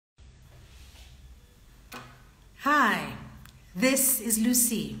Hi, this is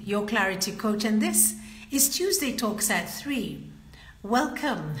Lucy, your clarity coach, and this is Tuesday Talks at 3.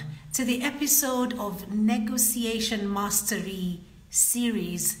 Welcome to the episode of Negotiation Mastery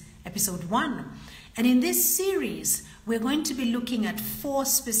series, episode 1. And in this series, we're going to be looking at 4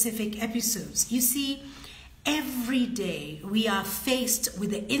 specific episodes. You see, every day we are faced with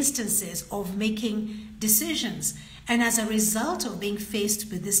the instances of making decisions. And as a result of being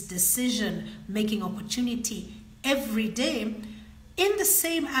faced with this decision-making opportunity every day, in the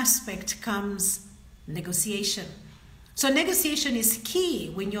same aspect comes negotiation. So negotiation is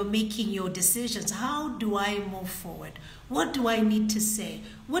key when you're making your decisions. How do I move forward? What do I need to say?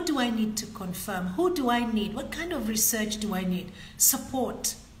 What do I need to confirm? Who do I need? What kind of research do I need?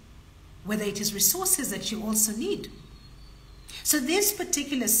 Support, whether it is resources that you also need. So this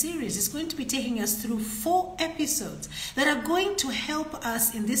particular series is going to be taking us through 4 episodes that are going to help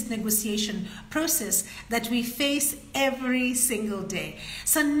us in this negotiation process that we face every single day.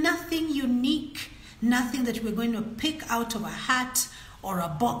 So nothing unique, nothing that we're going to pick out of a hat or a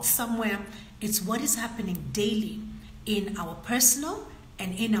box somewhere. It's what is happening daily in our personal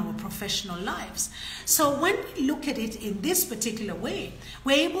and in our professional lives. So when we look at it in this particular way,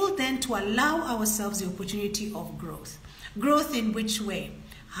 we're able then to allow ourselves the opportunity of growth. Growth in which way?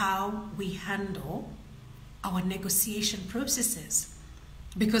 How we handle our negotiation processes.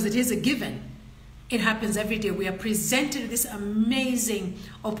 Because it is a given. It happens every day. We are presented with this amazing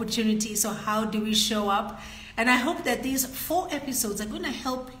opportunity. So how do we show up? And I hope that these 4 episodes are going to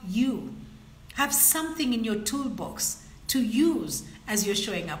help you have something in your toolbox to use as you're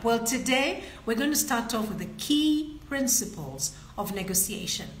showing up. Well, today we're going to start off with the key principles of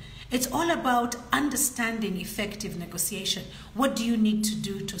negotiation. It's all about understanding effective negotiation. What do you need to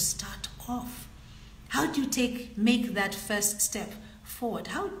do to start off? How do you make that first step forward?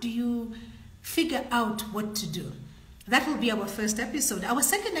 How do you figure out what to do? That will be our first episode. Our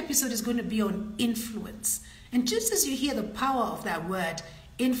second episode is going to be on influence. And just as you hear the power of that word,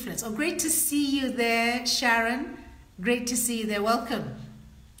 influence. Oh, great to see you there, Sharon. Great to see you there. Welcome.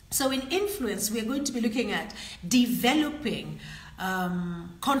 So in influence, we're going to be looking at developing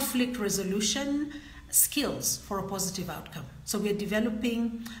conflict resolution skills for a positive outcome. So we're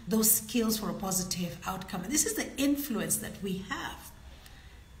developing those skills for a positive outcome. And this is the influence that we have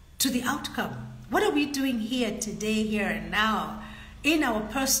to the outcome. What are we doing here today, here and now, in our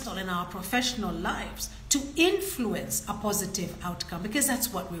personal and our professional lives to influence a positive outcome? Because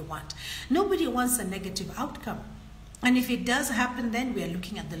that's what we want. Nobody wants a negative outcome. And if it does happen, then we are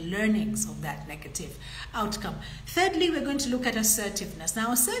looking at the learnings of that negative outcome. Thirdly, we're going to look at assertiveness.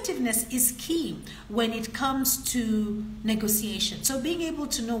 Now, assertiveness is key when it comes to negotiation. So being able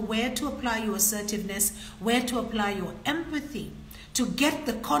to know where to apply your assertiveness, where to apply your empathy to get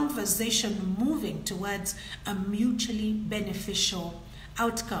the conversation moving towards a mutually beneficial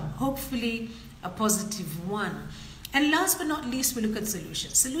outcome, hopefully a positive one. And last but not least, we look at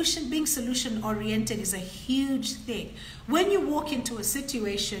solutions. Being solution-oriented is a huge thing. When you walk into a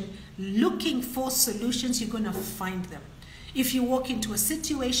situation looking for solutions, you're going to find them. If you walk into a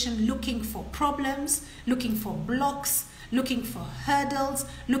situation looking for problems, looking for blocks, looking for hurdles,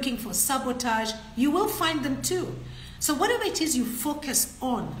 looking for sabotage, you will find them too. So whatever it is you focus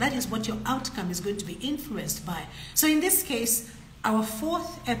on, that is what your outcome is going to be influenced by. So in this case, our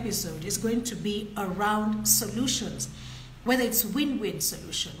 4th episode is going to be around solutions, whether it's win-win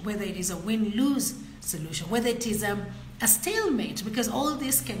solution, whether it is a win-lose solution, whether it is a stalemate, because all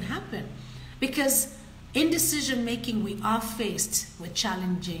this can happen. Because in decision-making, we are faced with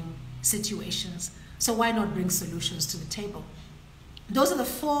challenging situations. So why not bring solutions to the table? Those are the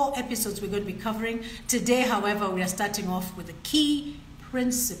 4 episodes we're going to be covering. Today, however, we are starting off with the key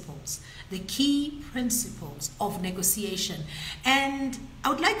principles of negotiation. And I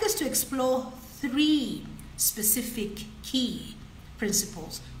would like us to explore 3 specific key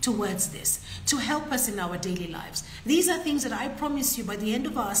principles towards this to help us in our daily lives. These are things that I promise you by the end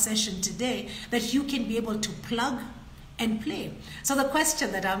of our session today that you can be able to plug and play. So the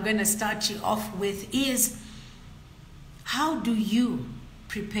question that I'm going to start you off with is, how do you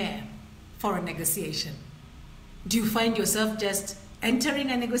prepare for a negotiation? Do you find yourself just entering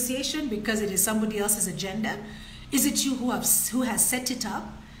a negotiation because it is somebody else's agenda? Is it you who has set it up?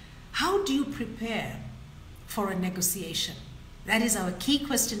 How do you prepare for a negotiation? That is our key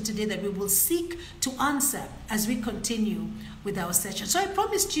question today that we will seek to answer as we continue with our session. So I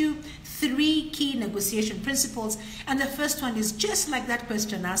promised you 3 key negotiation principles, and the first one is just like that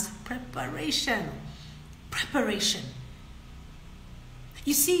question asked, preparation. Preparation.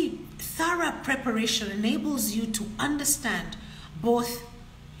 You see, thorough preparation enables you to understand both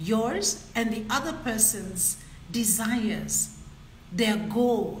yours and the other person's desires, their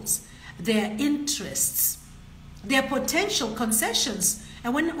goals, their interests, their potential concessions.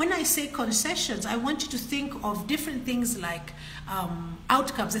 And when I say concessions, I want you to think of different things like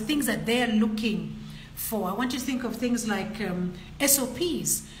outcomes, the things that they're looking for. I want you to think of things like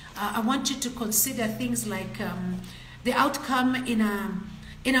SOPs. I want you to consider things like the outcome in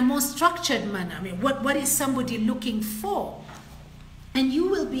a more structured manner. I mean, what is somebody looking for? And you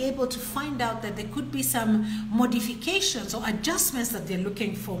will be able to find out that there could be some modifications or adjustments that they're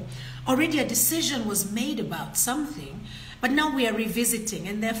looking for. Already a decision was made about something, but now we are revisiting,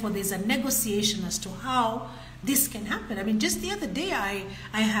 and therefore there's a negotiation as to how this can happen. I mean, just the other day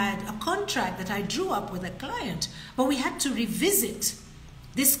I had a contract that I drew up with a client, but we had to revisit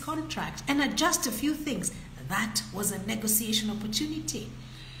this contract and adjust a few things. That was a negotiation opportunity.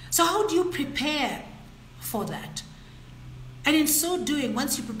 So how do you prepare for that? And in so doing,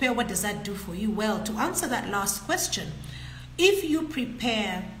 once you prepare, what does that do for you? Well, to answer that last question, if you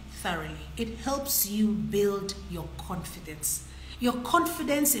prepare thoroughly, it helps you build your confidence. Your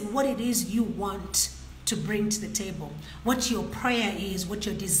confidence in what it is you want to bring to the table, what your prayer is, what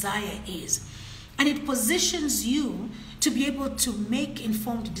your desire is. And it positions you to be able to make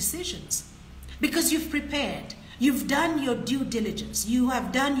informed decisions because you've prepared. You've done your due diligence. You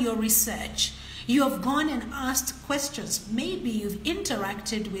have done your research. You have gone and asked questions. Maybe you've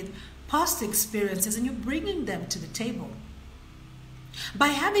interacted with past experiences and you're bringing them to the table. By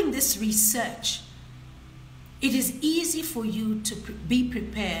having this research, it is easy for you to be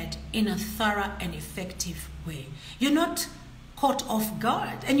prepared in a thorough and effective way. You're not caught off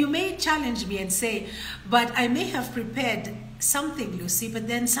guard. And you may challenge me and say, but I may have prepared something, Lucy, but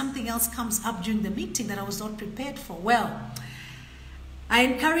then something else comes up during the meeting that I was not prepared for. Well, I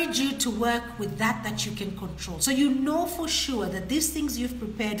encourage you to work with that you can control. So you know for sure that these things you've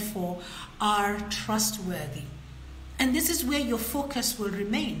prepared for are trustworthy. And this is where your focus will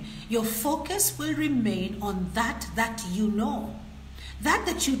remain. Your focus will remain on that you know.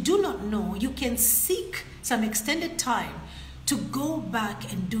 That you do not know, you can seek some extended time to go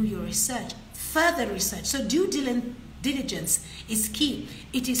back and do your research, further research. So due diligence is key.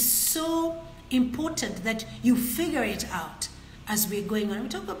 It is so important that you figure it out as we're going on. We'll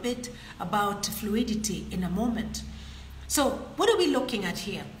talk a bit about fluidity in a moment. So what are we looking at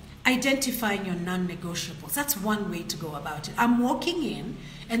here? Identifying your non-negotiables. That's one way to go about it. I'm walking in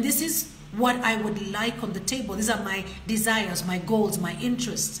and this is what I would like on the table. These are my desires, my goals, my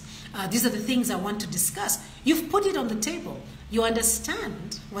interests. These are the things I want to discuss. You've put it on the table. You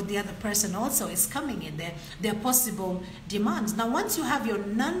understand what the other person also is coming in, their possible demands. Now, once you have your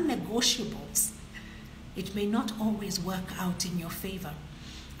non-negotiables, it may not always work out in your favor.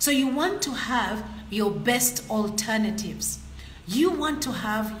 So you want to have your best alternatives. You want to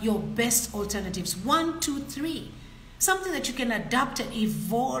have your best alternatives. 1, 2, 3. Something that you can adapt and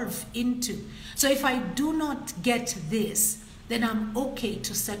evolve into. So if I do not get this, then I'm okay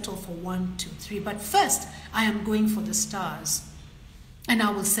to settle for 1, 2, 3. But first, I am going for the stars. And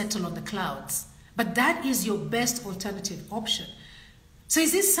I will settle on the clouds. But that is your best alternative option. So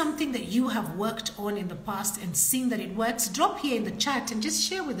is this something that you have worked on in the past and seen that it works? Drop here in the chat and just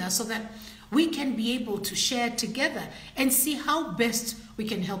share with us so that we can be able to share together and see how best we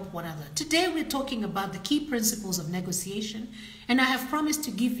can help one another. Today we're talking about the key principles of negotiation, and I have promised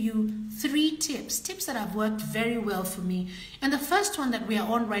to give you 3 tips that have worked very well for me. And the first one that we are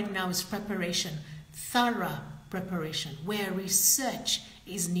on right now is preparation, thorough preparation, where research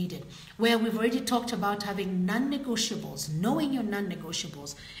is needed, where we've already talked about having non-negotiables, knowing your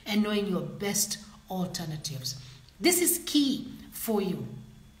non-negotiables, and knowing your best alternatives. This is key for you.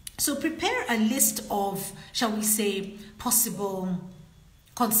 So prepare a list of, shall we say, possible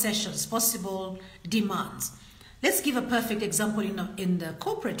concessions, possible demands. Let's give a perfect example in the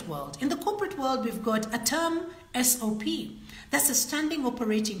corporate world. In the corporate world, we've got a term SOP. That's a standing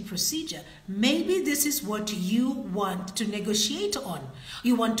operating procedure. Maybe this is what you want to negotiate on.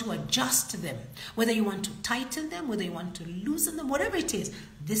 You want to adjust them, whether you want to tighten them, whether you want to loosen them, whatever it is.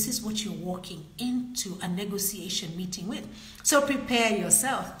 This is what you're walking into a negotiation meeting with. So prepare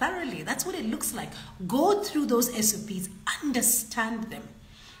yourself thoroughly. That's what it looks like. Go through those SOPs, understand them.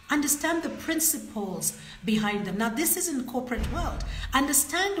 Understand the principles behind them. Now, this is in the corporate world.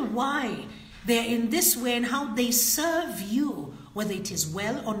 Understand why they're in this way and how they serve you, whether it is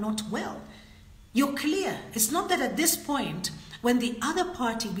well or not well. You're clear. It's not that at this point, when the other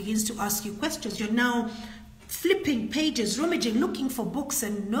party begins to ask you questions, you're now flipping pages, rummaging, looking for books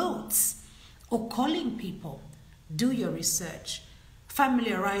and notes, or calling people. Do your research.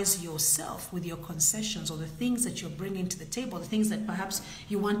 Familiarize yourself with your concessions or the things that you're bringing to the table, the things that perhaps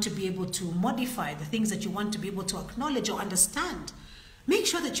you want to be able to modify, the things that you want to be able to acknowledge or understand. Make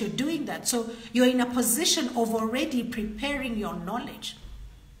sure that you're doing that. So you're in a position of already preparing your knowledge.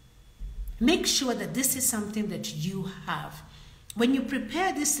 Make sure that this is something that you have. When you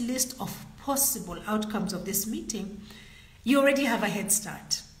prepare this list of possible outcomes of this meeting, you already have a head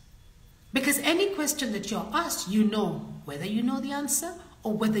start. Because any question that you're asked, you know whether you know the answer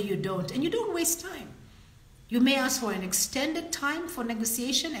or whether you don't. And you don't waste time. You may ask for an extended time for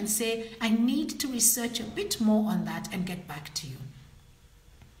negotiation and say, I need to research a bit more on that and get back to you.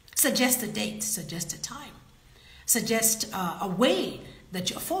 Suggest a date, suggest a time. Suggest a way, a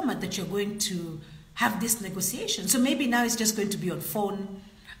format that you're going to have this negotiation. So maybe now it's just going to be on phone,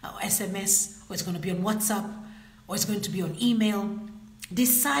 or SMS, or it's going to be on WhatsApp, or it's going to be on email.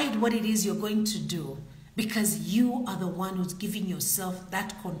 Decide what it is you're going to do, because you are the one who's giving yourself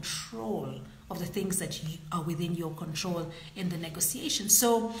that control of the things that are within your control in the negotiation.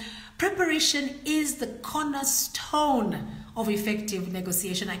 So preparation is the cornerstone of effective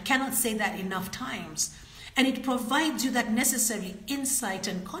negotiation. I cannot say that enough times. And it provides you that necessary insight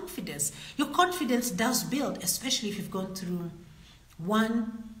and confidence. Your confidence does build, especially if you've gone through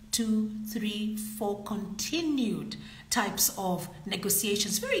 1, 2, 3, 4 continued types of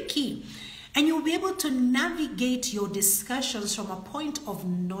negotiations. Very key. And you'll be able to navigate your discussions from a point of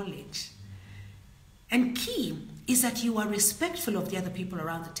knowledge. And key is that you are respectful of the other people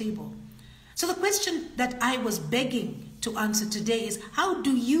around the table. So the question that I was begging to answer today is, how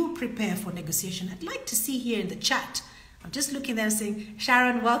do you prepare for negotiation? I'd like to see here in the chat. I'm just looking there and saying,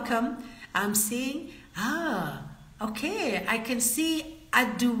 Sharon, welcome. I'm seeing, okay, I can see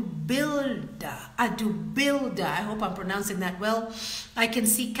Adubilda. I hope I'm pronouncing that well. I can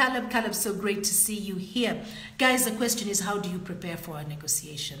see Caleb, so great to see you here. Guys, the question is, how do you prepare for a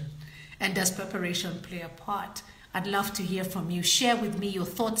negotiation? And does preparation play a part? I'd love to hear from you. Share with me your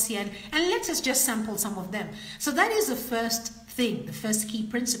thoughts here, and let us just sample some of them. So that is the first thing, the first key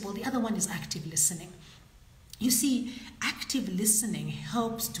principle. The other one is active listening. You see, active listening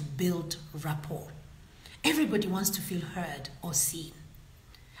helps to build rapport. Everybody wants to feel heard or seen.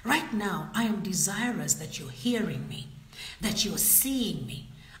 Right now, I am desirous that you're hearing me, that you're seeing me.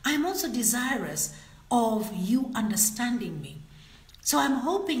 I am also desirous of you understanding me. So I'm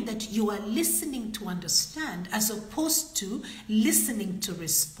hoping that you are listening to understand as opposed to listening to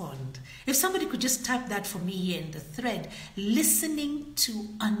respond. If somebody could just type that for me here in the thread, listening to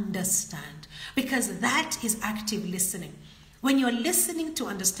understand, because that is active listening. When you're listening to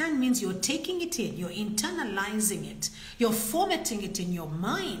understand means you're taking it in, you're internalizing it, you're formatting it in your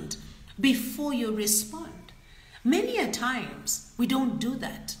mind before you respond. Many a times we don't do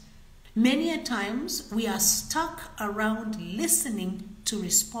that. Many a times we are stuck around listening to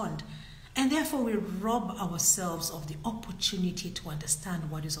respond, and therefore we rob ourselves of the opportunity to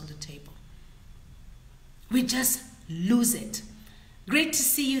understand what is on the table. We just lose it. Great to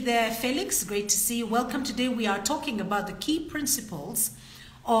see you there, Felix. Great to see you. Welcome. Today we are talking about the key principles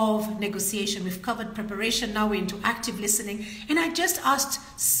of negotiation. We've covered preparation. Now we're into active listening. And I just asked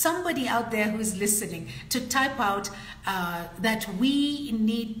somebody out there who's listening to type out that we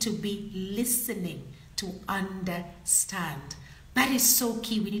need to be listening to understand. That is so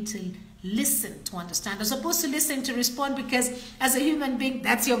key. We need to listen to understand as opposed to listening to respond, because as a human being,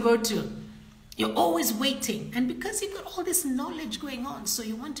 that's your go-to. You're always waiting. And because you've got all this knowledge going on, so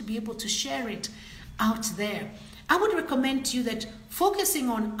you want to be able to share it out there. I would recommend to you that focusing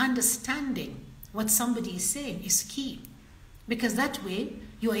on understanding what somebody is saying is key, because that way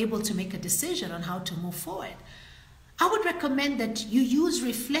you're able to make a decision on how to move forward. I would recommend that you use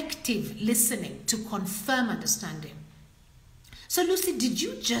reflective listening to confirm understanding. So Lucy, did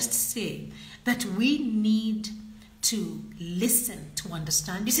you just say that we need to listen to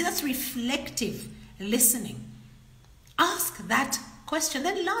understand? You see, that's reflective listening. Ask that question.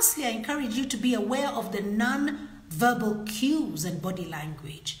 Then lastly, I encourage you to be aware of the non-verbal cues and body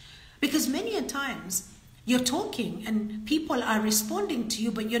language, because many a times you're talking and people are responding to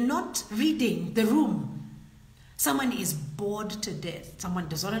you, but you're not reading the room. Someone is bored to death. Someone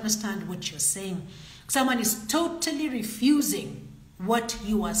does not understand what you're saying. Someone is totally refusing what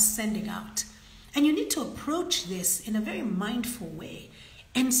you are sending out. And you need to approach this in a very mindful way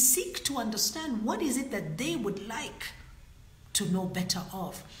and seek to understand what is it that they would like to know better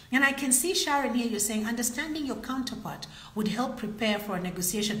of. And I can see Sharon here, you're saying understanding your counterpart would help prepare for a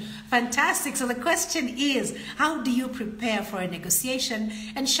negotiation. Fantastic. So the question is, how do you prepare for a negotiation?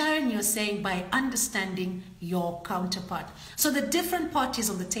 And Sharon, you're saying by understanding your counterpart. So the different parties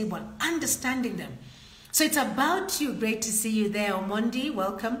on the table, understanding them. So it's about you. Great to see you there, Omondi.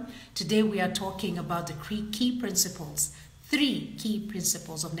 Welcome. Today we are talking about the three key principles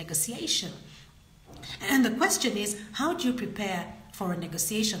of negotiation. And the question is, how do you prepare for a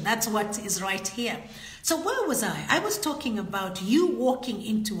negotiation? That's what is right here. So where was I? I was talking about you walking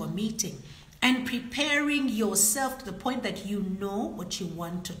into a meeting and preparing yourself to the point that you know what you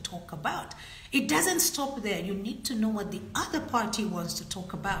want to talk about. It doesn't stop there. You need to know what the other party wants to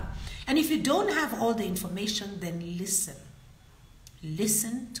talk about. And if you don't have all the information, then listen.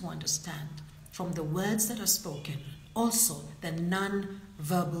 Listen to understand from the words that are spoken. Also, the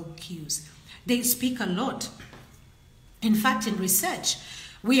non-verbal cues. They speak a lot. In fact, in research,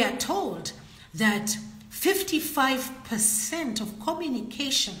 we are told that 55% of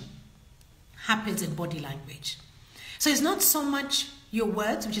communication happens in body language. So it's not so much your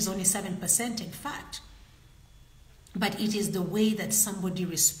words, which is only 7% in fact, but it is the way that somebody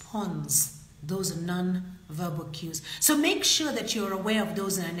responds, those non-verbal cues. So make sure that you're aware of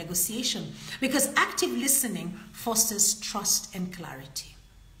those in a negotiation, because active listening fosters trust and clarity.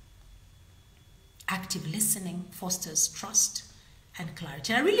 Active listening fosters trust and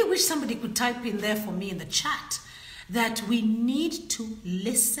clarity. I really wish somebody could type in there for me in the chat that we need to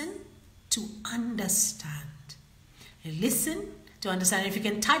listen to understand. Listen to understand. If you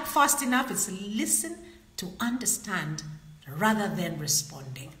can type fast enough, it's listen to understand rather than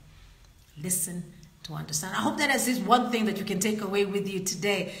responding. Listen to understand. I hope that as is one thing that you can take away with you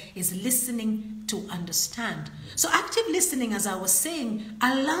today is listening to understand. So active listening, as I was saying,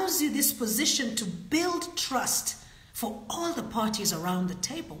 allows you this position to build trust for all the parties around the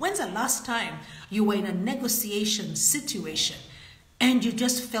table. When's the last time you were in a negotiation situation and you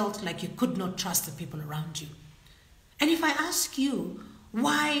just felt like you could not trust the people around you? And if I ask you,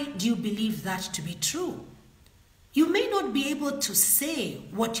 why do you believe that to be true? You may not be able to say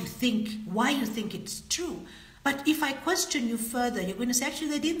what you think, why you think it's true. But if I question you further, you're going to say, actually,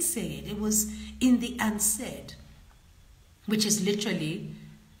 they didn't say it. It was in the unsaid, which is literally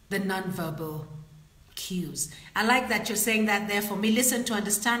the nonverbal cues. I like that you're saying that there for me. Listen to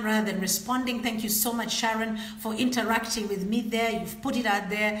understand rather than responding. Thank you so much, Sharon, for interacting with me there. You've put it out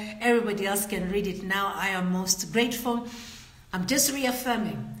there. Everybody else can read it now. I am most grateful. I'm just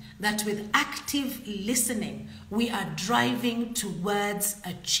reaffirming that with active listening, we are driving towards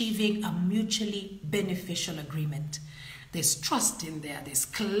achieving a mutually beneficial agreement. There's trust in there. There's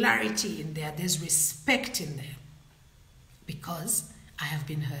clarity in there. There's respect in there. Because I have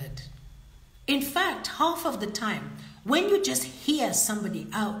been heard. In fact, half of the time, when you just hear somebody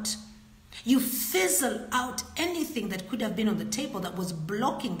out, you fizzle out anything that could have been on the table that was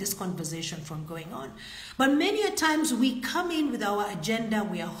blocking this conversation from going on. But many a times we come in with our agenda,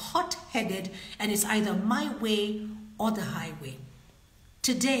 we are hot-headed, and it's either my way or the highway.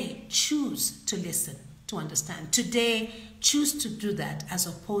 Today, choose to listen, to understand. Today, choose to do that as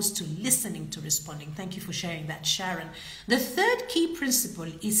opposed to listening to responding. Thank you for sharing that, Sharon. The third key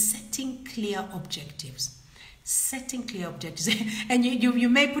principle is setting clear objectives. Setting clear objectives. And you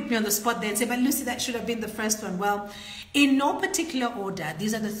may put me on the spot there and say, but Lucy, that should have been the first one. Well, in no particular order,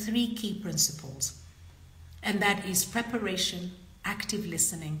 these are the three key principles. And that is preparation, active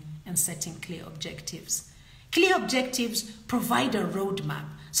listening, and setting clear objectives. Clear objectives provide a roadmap.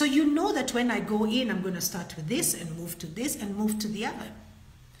 So you know that when I go in, I'm going to start with this and move to this and move to the other.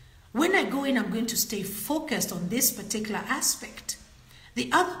 When I go in, I'm going to stay focused on this particular aspect. The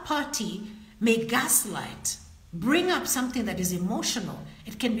other party may gaslight, bring up something that is emotional.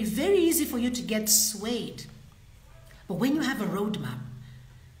 It can be very easy for you to get swayed. But when you have a roadmap,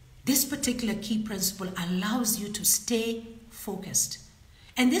 this particular key principle allows you to stay focused.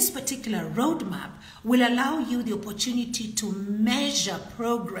 And this particular roadmap will allow you the opportunity to measure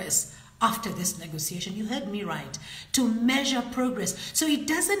progress after this negotiation. You heard me right. To measure progress. So it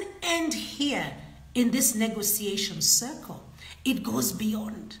doesn't end here in this negotiation circle. It goes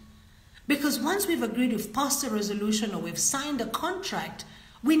beyond. Because once we've agreed, we've passed a resolution or we've signed a contract,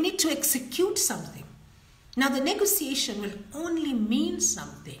 we need to execute something. Now, the negotiation will only mean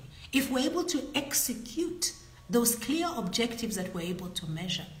something if we're able to execute those clear objectives that we're able to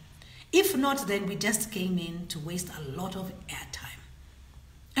measure. If not, then we just came in to waste a lot of airtime.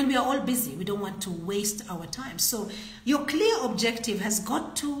 And we are all busy. We don't want to waste our time. So your clear objective has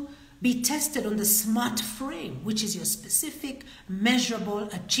got to be tested on the SMART frame, which is your specific, measurable,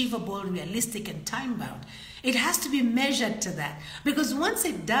 achievable, realistic, and time-bound. It has to be measured to that. Because once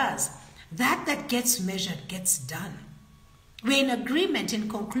it does, that gets measured gets done. We're in agreement. In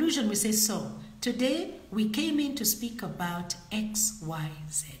conclusion, we say, so today we came in to speak about X, Y,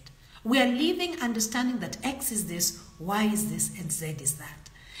 Z. We are leaving understanding that X is this, Y is this, and Z is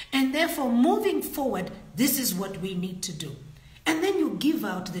that. And therefore, moving forward, this is what we need to do. And then you give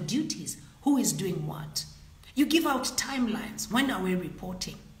out the duties. Who is doing what? You give out timelines. When are we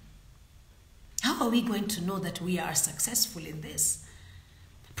reporting? How are we going to know that we are successful in this?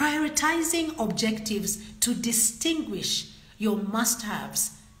 Prioritizing objectives to distinguish your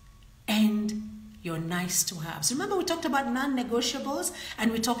must-haves and your nice-to-haves. Remember we talked about non-negotiables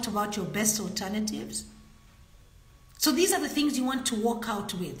and we talked about your best alternatives? So these are the things you want to walk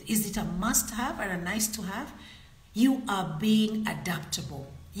out with. Is it a must-have or a nice-to-have? You are being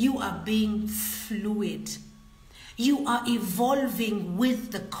adaptable. You are being fluid. You are evolving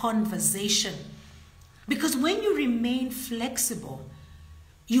with the conversation. Because when you remain flexible,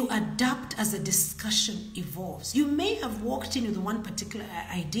 you adapt as the discussion evolves. You may have walked in with one particular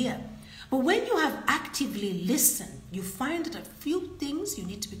idea, but when you have actively listened, you find that a few things you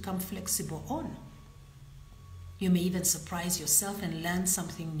need to become flexible on. You may even surprise yourself and learn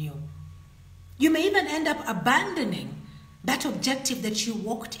something new. You may even end up abandoning that objective that you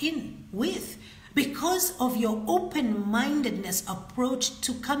walked in with because of your open-mindedness approach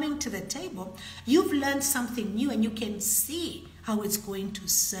to coming to the table. You've learned something new and you can see how it's going to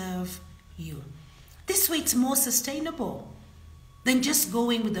serve you. This way it's more sustainable than just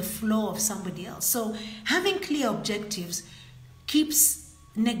going with the flow of somebody else. So having clear objectives keeps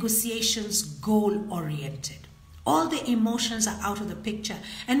negotiations goal-oriented. All the emotions are out of the picture.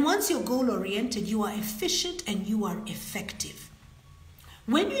 And once you're goal-oriented, you are efficient and you are effective.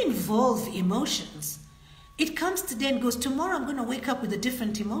 When you involve emotions, it comes today and goes, tomorrow I'm going to wake up with a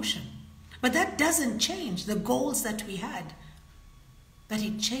different emotion. But that doesn't change the goals that we had. But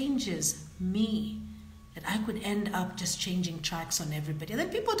it changes me, that I could end up just changing tracks on everybody. And then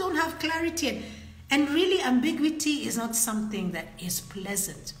people don't have clarity. And really, ambiguity is not something that is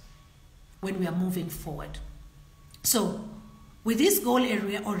pleasant when we are moving forward. So, with this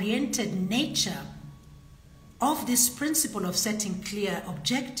goal-oriented nature of this principle of setting clear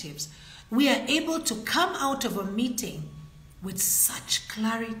objectives, we are able to come out of a meeting with such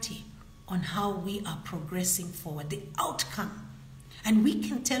clarity on how we are progressing forward, the outcome. And we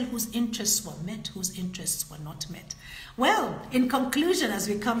can tell whose interests were met, whose interests were not met. Well, in conclusion, as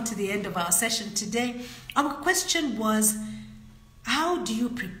we come to the end of our session today, our question was, how do you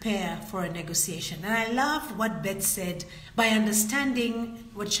prepare for a negotiation? And I love what Beth said, by understanding,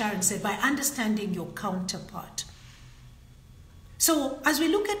 what Sharon said, by understanding your counterpart. So as we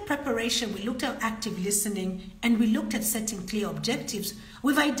look at preparation, we looked at active listening, and we looked at setting clear objectives.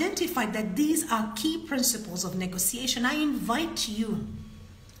 We've identified that these are key principles of negotiation. I invite you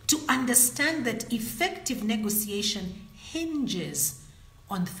to understand that effective negotiation hinges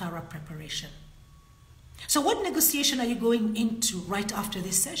on thorough preparation. So what negotiation are you going into right after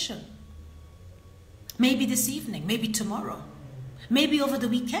this session? Maybe this evening, maybe tomorrow, maybe over the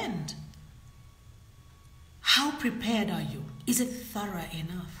weekend. How prepared are you? Is it thorough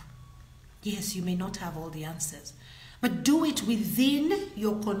enough? Yes, you may not have all the answers, but do it within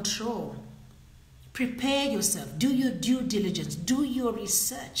your control. Prepare yourself, do your due diligence, do your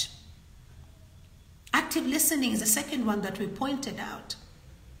research. Active listening is the second one that we pointed out.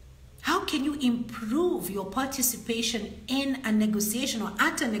 How can you improve your participation in a negotiation or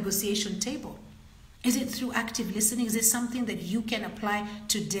at a negotiation table? Is it through active listening? Is it something that you can apply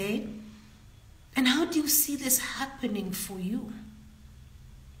today? And how do you see this happening for you?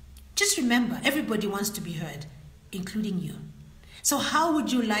 Just remember, everybody wants to be heard, including you. So how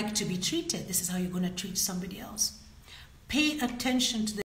would you like to be treated? This is how you're going to treat somebody else. Pay attention to the